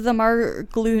all of them are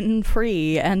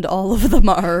gluten-free, and all of them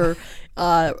are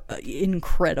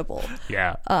incredible.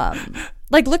 Yeah.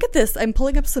 Like, look at this. I'm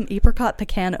pulling up some apricot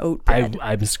pecan oat bread.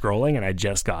 I'm scrolling and I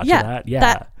just got to that.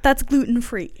 Yeah. That's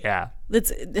gluten-free. Yeah.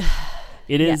 It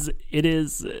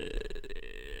is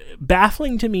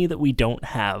baffling to me that we don't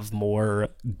have more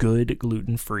good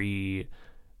gluten-free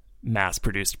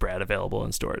mass-produced bread available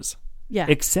in stores. Yeah.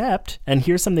 Except, and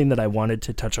here's something that I wanted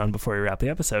to touch on before we wrap the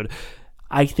episode,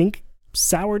 I think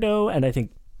sourdough and I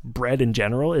think bread in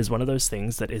general is one of those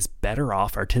things that is better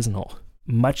off artisanal.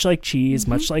 Much like cheese,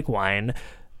 much like wine,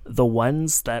 the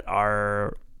ones that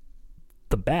are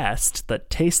the best, that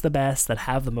taste the best, that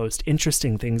have the most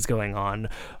interesting things going on,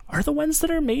 are the ones that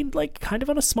are made like kind of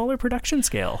on a smaller production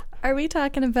scale. Are we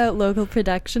talking about local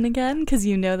production again? Because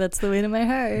you know that's the way to my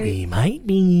heart. We might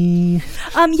be.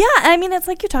 Yeah, I mean, it's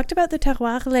like you talked about the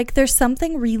terroir. Like, there's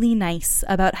something really nice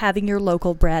about having your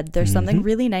local bread. There's something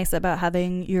really nice about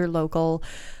having your local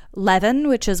leaven,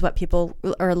 which is what people,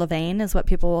 or levain is what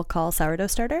people will call sourdough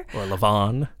starter. Or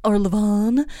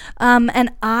levain. And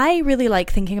I really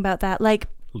like thinking about that. Like,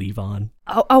 levain.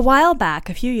 A while back,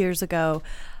 a few years ago,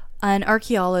 an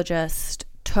archaeologist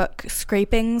took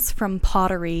scrapings from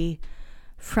pottery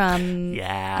from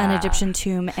an Egyptian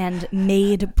tomb and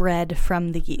made bread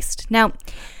from the yeast. Now,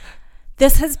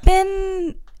 this has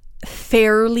been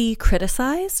fairly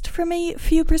criticized from a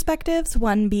few perspectives,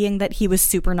 one being that he was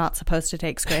super not supposed to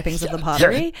take scrapings of the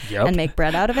pottery and make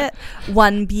bread out of it,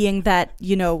 one being that,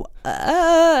 you know,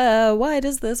 why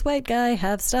does this white guy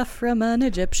have stuff from an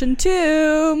Egyptian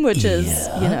tomb, which is,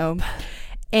 you know,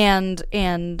 and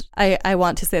I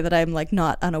want to say that I'm like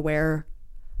not unaware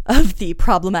of the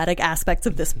problematic aspects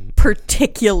of this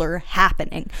particular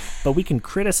happening. But we can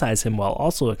criticize him while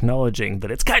also acknowledging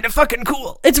that it's kind of fucking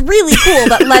cool. It's really cool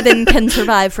that leaven can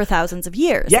survive for thousands of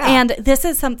years. Yeah. And this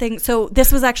is something, so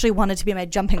this was actually wanted to be my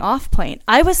jumping off point.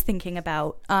 I was thinking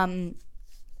about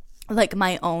like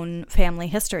my own family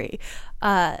history.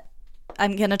 I'm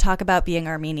going to talk about being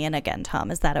Armenian again,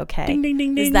 Tom. Is that okay? Ding, ding,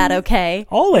 ding, ding. Is that okay?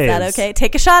 Always. Is that okay?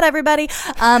 Take a shot, everybody.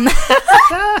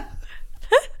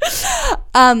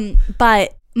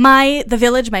 But the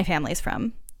village my family's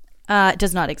from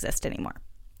does not exist anymore.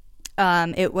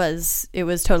 It was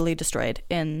totally destroyed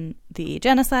in the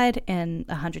genocide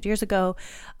 100 years ago.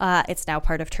 It's now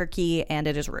part of Turkey and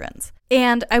it is ruins.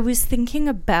 And I was thinking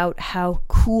about how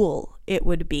cool it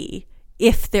would be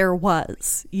if there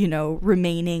was, you know,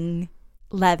 remaining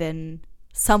leaven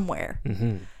somewhere,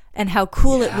 and how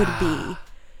cool it would be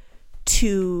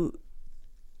to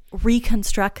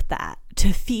reconstruct that,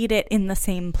 to feed it in the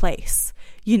same place,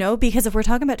 you know, because if we're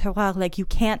talking about terroir, like, you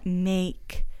can't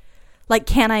make, like,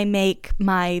 can I make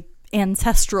my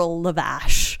ancestral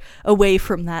lavash away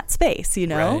from that space, you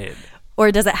know? Right.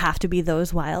 Or does it have to be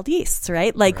those wild yeasts,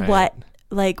 right?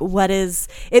 What is,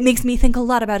 it makes me think a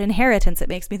lot about inheritance. It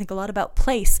makes me think a lot about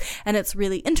place. And it's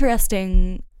really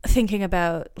interesting thinking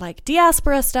about like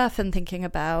diaspora stuff and thinking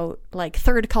about like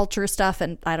third culture stuff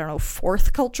and I don't know,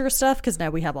 fourth culture stuff, because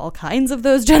now we have all kinds of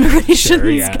those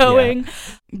generations going. Yeah.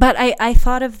 But I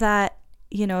thought of that,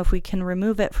 you know, if we can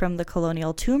remove it from the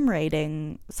colonial tomb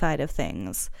raiding side of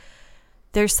things,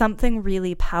 there's something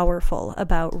really powerful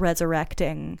about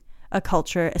resurrecting a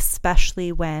culture,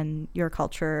 especially when your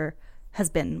culture has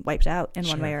been wiped out in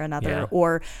one way or another. Yeah.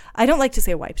 Or I don't like to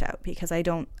say wiped out because I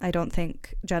don't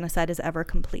think genocide is ever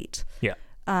complete. Yeah.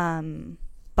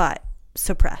 But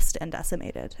suppressed and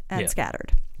decimated and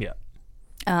scattered. Yeah.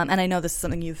 And I know this is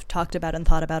something you've talked about and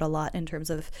thought about a lot in terms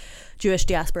of Jewish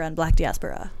diaspora and Black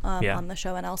diaspora on the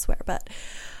show and elsewhere. But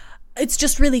it's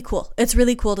just really cool. It's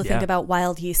really cool to think about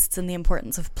wild yeasts and the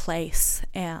importance of place.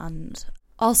 And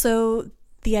also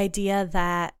the idea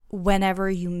that whenever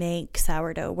you make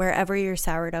sourdough, wherever your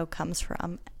sourdough comes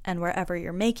from and wherever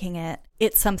you're making it,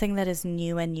 it's something that is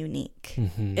new and unique.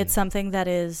 It's something that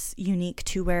is unique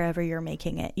to wherever you're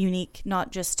making it. Unique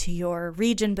not just to your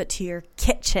region, but to your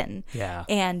kitchen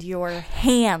and your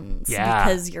hands,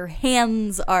 because your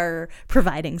hands are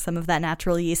providing some of that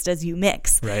natural yeast as you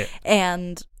mix. Right.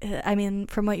 And I mean,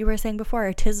 from what you were saying before,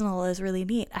 artisanal is really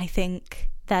neat. I think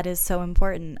that is so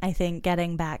important. I think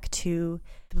getting back to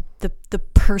the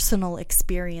personal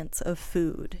experience of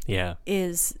food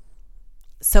is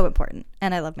so important.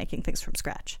 And I love making things from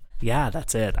scratch. Yeah,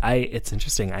 that's it. It's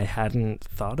interesting. I hadn't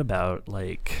thought about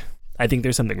I think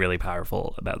there's something really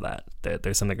powerful about that.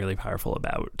 There's something really powerful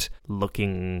about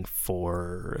looking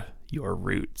for your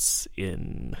roots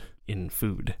in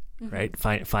food, right?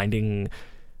 Finding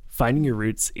your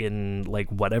roots in like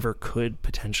whatever could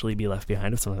potentially be left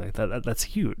behind of something like that. That's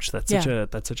huge. That's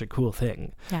such a cool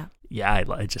thing. Yeah. I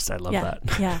love that.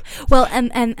 Yeah. Well,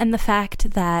 and the fact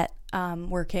that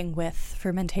working with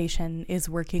fermentation is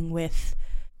working with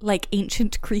like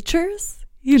ancient creatures,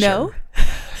 you know?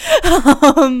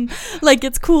 Like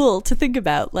it's cool to think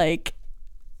about, like,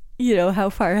 you know, how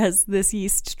far has this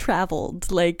yeast traveled?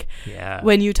 Like,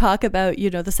 when you talk about, you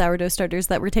know, the sourdough starters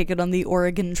that were taken on the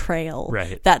Oregon Trail,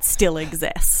 right, that still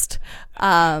exist.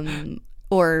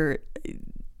 Or,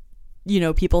 you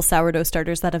know, people's sourdough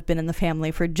starters that have been in the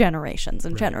family for generations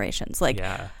and generations. Like,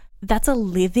 that's a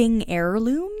living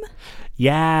heirloom.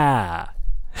 Yeah.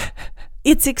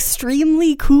 It's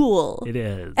extremely cool. It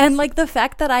is. And like the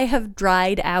fact that I have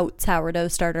dried out sourdough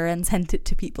starter and sent it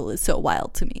to people is so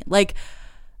wild to me. Like,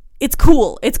 it's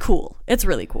cool. It's cool. It's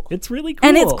really cool. It's really cool.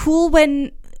 And it's cool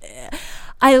when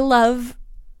I love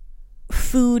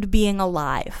food being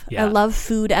alive. I love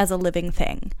food as a living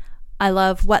thing. I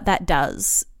love what that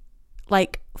does,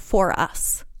 like, for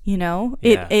us, you know?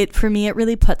 It for me, it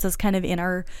really puts us kind of in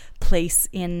our place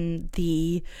in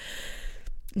the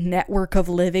network of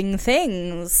living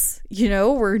things. You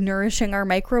know, we're nourishing our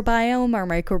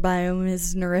microbiome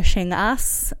is nourishing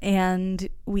us, and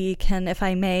we can, if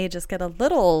I may just get a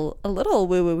little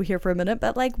woo-woo here for a minute,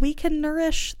 but like we can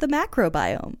nourish the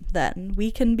macrobiome. Then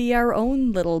we can be our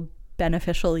own little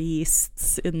beneficial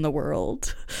yeasts in the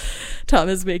world. Tom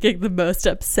is making the most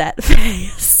upset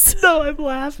face. No, I'm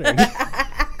laughing.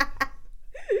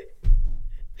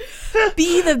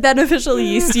 Be the beneficial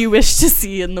yeast you wish to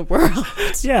see in the world.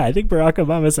 Yeah, I think Barack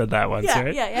Obama said that once,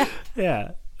 right?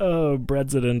 Yeah. Oh,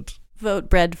 president. Vote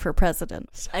bread for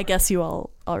president. I guess you all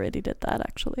already did that,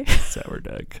 actually.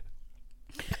 Sourdough.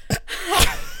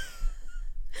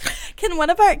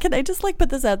 Can I just like put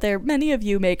this out there? Many of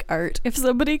you make art. If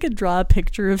somebody could draw a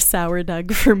picture of sourdough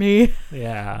for me,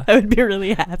 I would be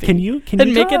really happy. Can you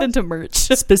make it into merch?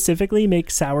 Specifically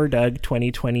make Sourdough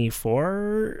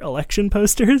 2024 election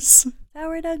posters?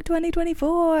 Sourdough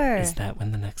 2024. Is that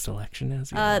when the next election is?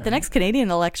 The next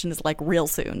Canadian election is like real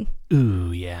soon.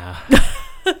 Ooh, yeah.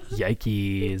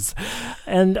 Yikes.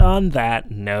 And on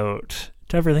that note,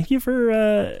 Trevor, thank you for,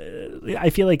 I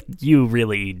feel like you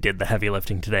really did the heavy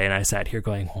lifting today, and I sat here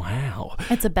going, wow.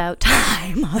 It's about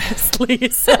time, honestly.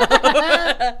 So.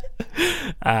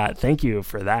 Thank you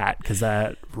for that, because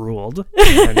that ruled.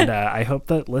 And I hope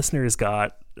that listeners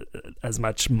got as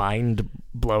much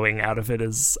mind-blowing out of it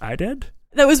as I did.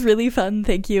 That was really fun.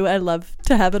 Thank you. I love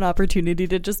to have an opportunity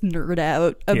to just nerd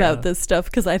out about this stuff,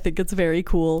 because I think it's very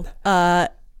cool.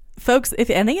 Folks, if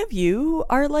any of you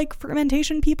are like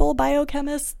fermentation people,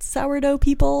 biochemists, sourdough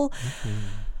people,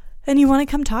 and you want to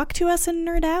come talk to us and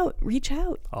nerd out, reach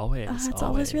out. Always. It's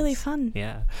always really fun.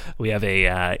 Yeah. We have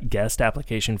a guest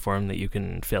application form that you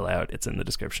can fill out. It's in the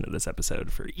description of this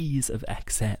episode for ease of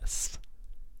access.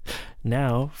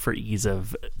 Now, for ease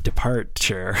of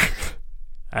departure.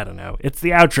 I don't know. It's the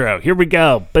outro. Here we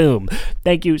go. Boom.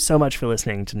 Thank you so much for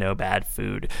listening to No Bad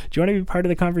Food. Do you want to be part of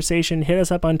the conversation? Hit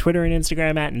us up on Twitter and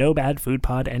Instagram at No Bad Food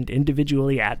Pod, and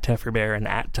individually at Tefferbear and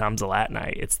at Tom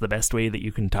Zalatni. It's the best way that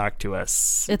you can talk to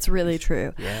us. It's really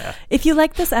true. Yeah. If you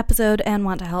like this episode and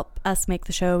want to help us make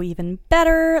the show even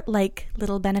better, like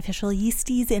little beneficial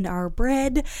yeasties in our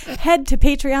bread, head to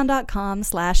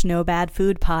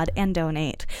patreon.com/NoBadFoodPod and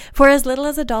donate. For as little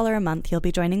as $1 a month, you'll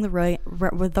be joining the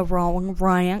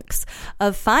ranks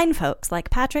of fine folks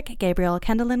like Patrick, Gabriel,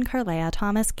 Kendallin, Carlea,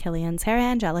 Thomas, Killian, Sarah,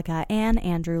 Angelica, Anne,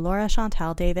 Andrew, Laura,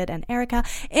 Chantal, David, and Erica.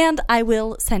 And I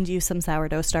will send you some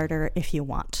sourdough starter if you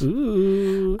want.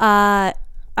 Ooh.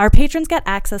 Our patrons get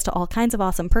access to all kinds of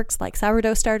awesome perks like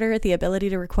sourdough starter, the ability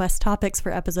to request topics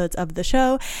for episodes of the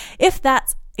show. If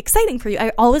that's exciting for you,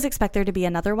 I always expect there to be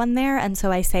another one there, and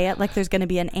so I say it like there's going to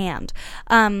be an and.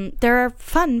 There are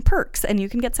fun perks, and you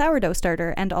can get sourdough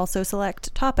starter and also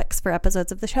select topics for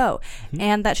episodes of the show,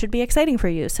 and that should be exciting for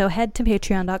you. So head to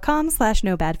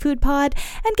patreon.com/NoBadFoodPod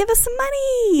and give us some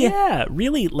money. Yeah,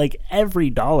 really, like every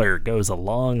dollar goes a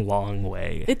long, long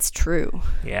way. It's true.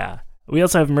 Yeah. We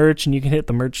also have merch, and you can hit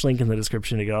the merch link in the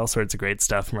description to get all sorts of great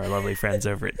stuff from our lovely friends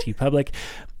over at TeePublic.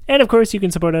 And of course, you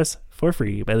can support us for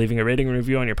free by leaving a rating and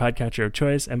review on your podcatcher of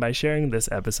choice and by sharing this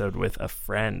episode with a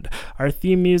friend. Our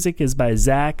theme music is by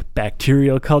Zach,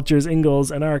 Bacterial Cultures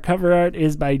Ingalls, and our cover art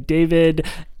is by David,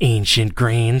 Ancient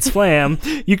Grains Flam.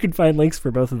 You can find links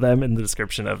for both of them in the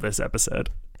description of this episode.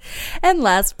 And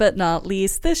last but not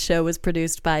least, this show was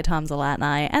produced by Tom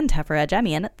Zalatni and Tefera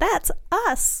Jemian. That's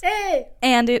us. Hey!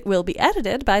 And it will be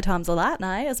edited by Tom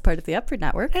Zalatni as part of the Upford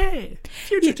Network. Hey!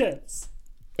 Future tense.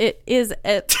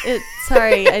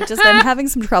 Sorry, I'm having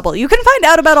some trouble. You can find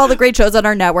out about all the great shows on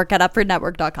our network at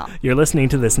upfordnetwork.com. You're listening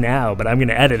to this now, but I'm going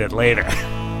to edit it later.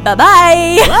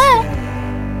 Bye-bye!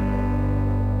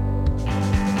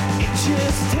 It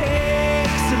just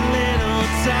takes a little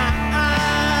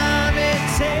time. It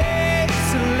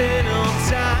takes a little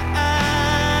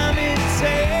time. It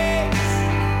takes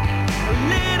a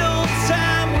little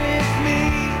time with me.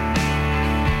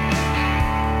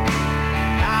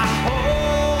 I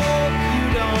hope you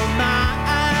don't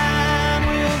mind.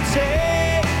 We'll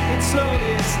take it slow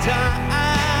this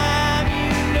time.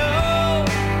 You know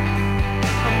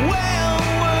I'm well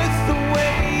worth the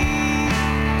wait.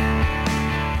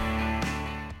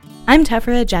 I'm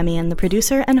Tefera Jemian, the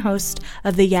producer and host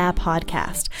of the Yeah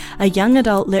Podcast, a young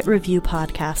adult lit review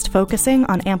podcast focusing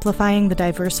on amplifying the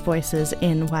diverse voices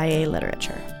in YA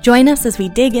literature. Join us as we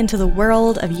dig into the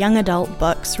world of young adult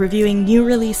books, reviewing new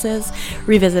releases,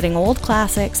 revisiting old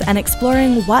classics, and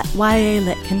exploring what YA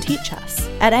lit can teach us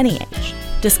at any age.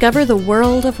 Discover the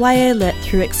world of YA lit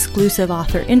through exclusive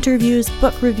author interviews,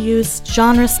 book reviews,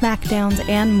 genre smackdowns,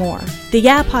 and more. The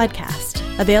Yeah Podcast,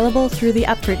 available through the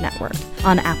Upford Network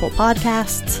on Apple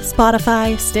Podcasts,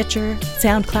 Spotify, Stitcher,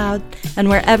 SoundCloud, and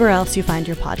wherever else you find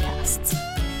your podcasts.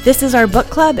 This is our book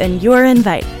club, and you're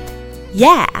invited.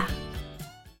 Yeah!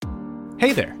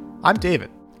 Hey there, I'm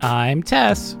David. I'm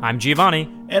Tess. I'm Giovanni.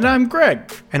 And I'm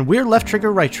Greg. And we're Left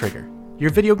Trigger, Right Trigger, your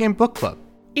video game book club.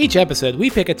 Each episode, we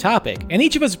pick a topic, and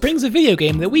each of us brings a video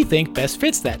game that we think best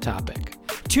fits that topic.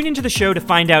 Tune into the show to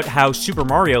find out how Super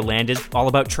Mario Land is all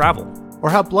about travel. Or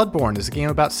how Bloodborne is a game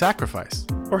about sacrifice.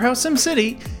 Or how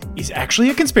SimCity is actually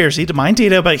a conspiracy to mine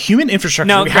data about human infrastructure.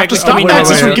 No, we have to Greg, stop wait,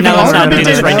 Nazis from giving let's all not our do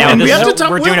this data. right now. And we have to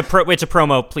talk. We're doing it's a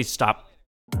promo. Please stop.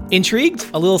 Intrigued?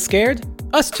 A little scared?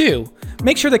 Us too.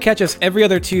 Make sure to catch us every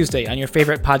other Tuesday on your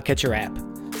favorite podcatcher app.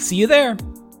 See you there.